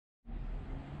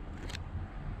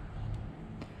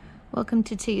Welcome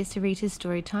to Tia Sarita's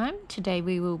Story Time. Today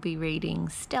we will be reading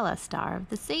Stella, Star of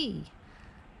the Sea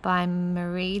by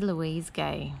Louise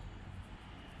Gay.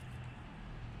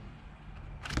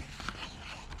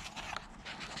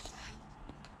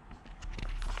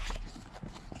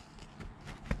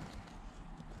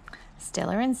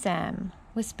 Stella and Sam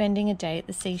were spending a day at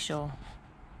the seashore.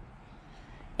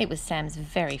 It was Sam's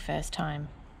very first time.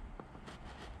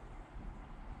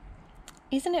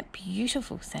 "Isn't it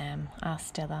beautiful, Sam?" asked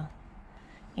Stella.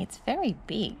 "It's very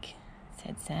big,"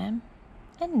 said Sam,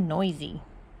 "and noisy."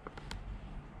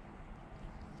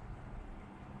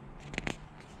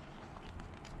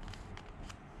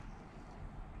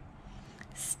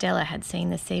 Stella had seen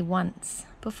the sea once,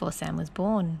 before Sam was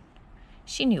born.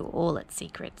 She knew all its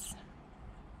secrets.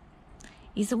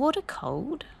 "Is the water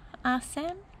cold?" asked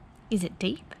Sam. "Is it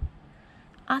deep?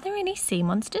 Are there any sea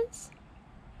monsters?"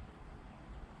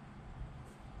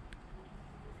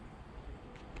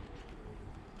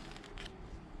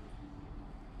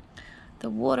 "The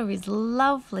water is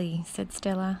lovely," said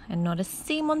Stella, "and not a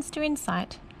sea monster in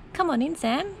sight. Come on in,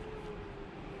 Sam."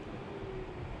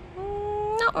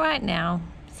 "Not right now,"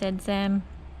 said Sam.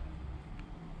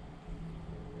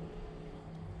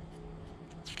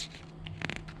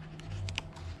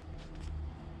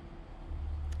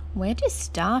 "Where do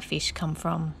starfish come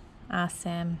from?" asked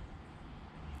Sam.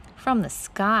 "From the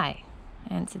sky,"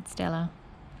 answered Stella.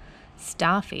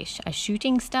 "Starfish are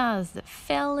shooting stars that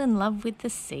fell in love with the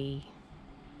sea."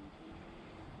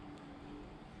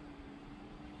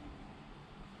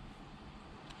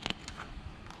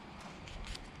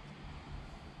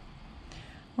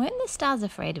 "Weren't the stars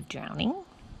afraid of drowning?"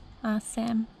 asked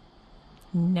Sam.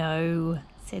 "No,"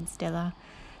 said Stella.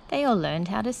 "They all learned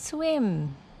how to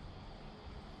swim."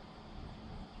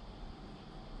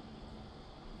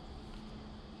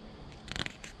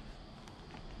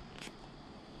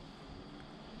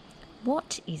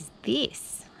 "What is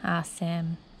this?" asked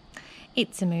Sam.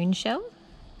 "It's a moon shell,"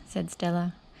 said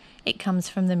Stella. "It comes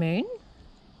from the moon."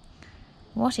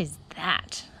 "What is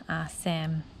that?" asked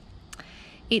Sam.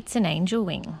 "It's an angel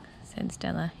wing," said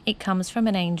Stella. "It comes from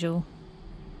an angel."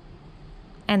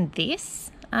 "And this?"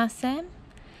 asked Sam.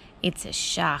 "It's a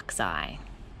shark's eye,"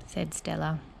 said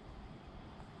Stella.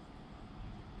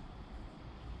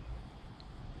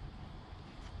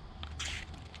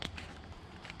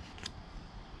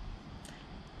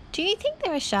 "Do you think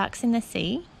there are sharks in the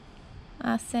sea?"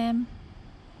 asked Sam.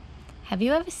 "Have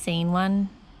you ever seen one?"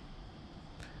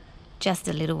 "Just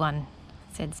a little one,"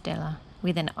 said Stella,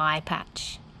 "with an eye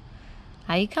patch.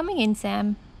 Are you coming in,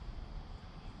 Sam?"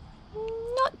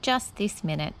 "Not just this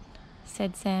minute,"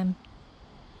 said Sam.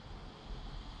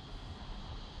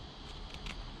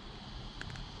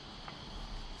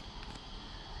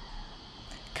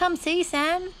 "Come see,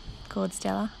 Sam," called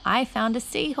Stella. "I found a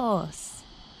seahorse."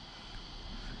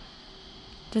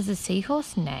 "Does a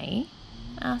seahorse neigh?"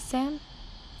 asked Sam.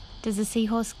 "Does a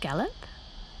seahorse gallop?"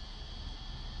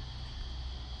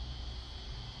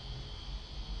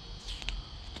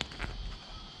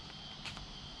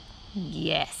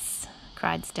 "Yes,"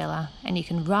 cried Stella, "and you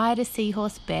can ride a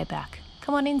seahorse bareback.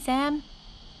 Come on in, Sam."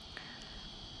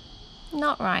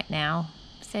 "Not right now,"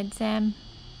 said Sam.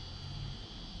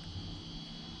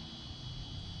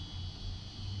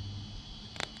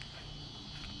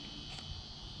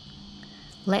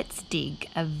 "Let's dig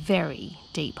a very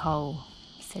deep hole,"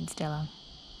 said Stella.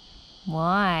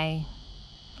 "Why?"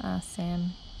 asked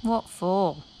Sam. "What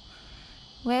for?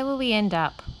 Where will we end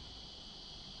up?"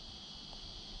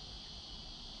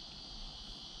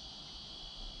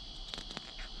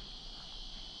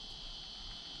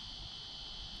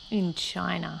 "In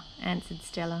China," answered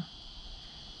Stella.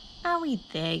 "Are we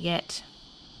there yet?"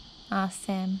 asked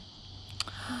Sam.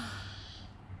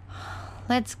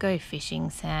 "Let's go fishing,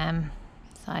 Sam,"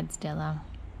 sighed Stella.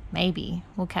 "Maybe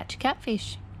we'll catch a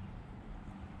catfish."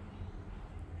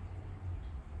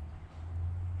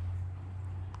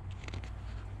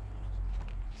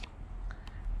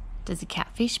 "Does a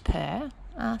catfish purr?"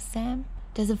 asked Sam.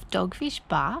 "Does a dogfish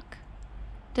bark?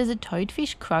 Does a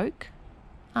toadfish croak?"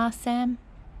 asked Sam.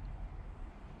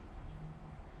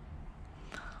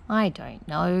 "I don't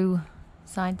know,"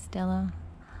 sighed Stella.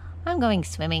 "I'm going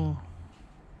swimming."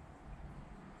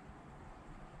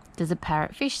 "Does a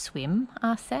parrotfish swim?"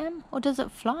 asked Sam. "Or does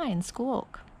it fly and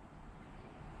squawk?"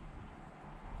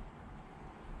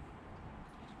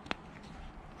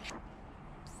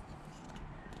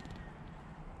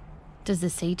 "Does the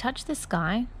sea touch the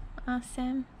sky?" asked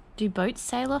Sam. "Do boats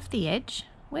sail off the edge?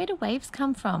 Where do waves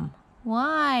come from?"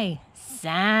 "Why,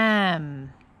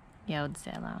 Sam!" yelled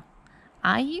Stella.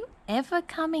 "Are you ever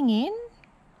coming in?"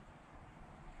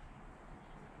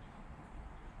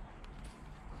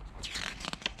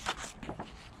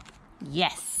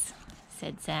 Yes,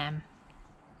 said Sam.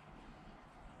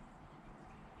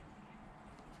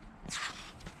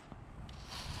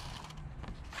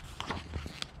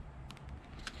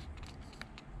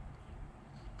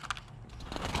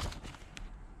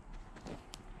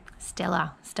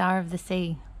 Stella, Star of the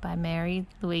Sea by Mary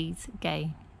Louise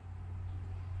Gay.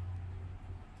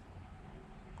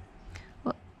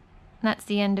 Well, that's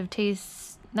the end of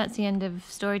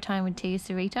Storytime with Tia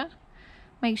Sarita.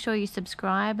 Make sure you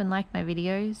subscribe and like my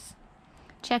videos.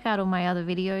 Check out all my other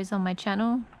videos on my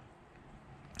channel.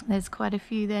 There's quite a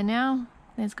few there now.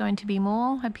 There's going to be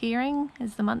more appearing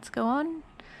as the months go on.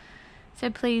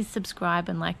 So please subscribe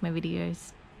and like my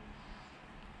videos.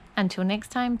 Until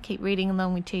next time, keep reading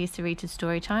along with Tia Sarita's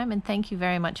Storytime, and thank you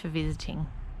very much for visiting.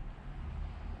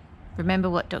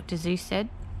 Remember what Dr. Seuss said?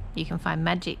 You can find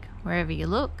magic wherever you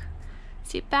look.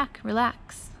 Sit back,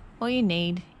 relax. All you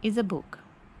need is a book.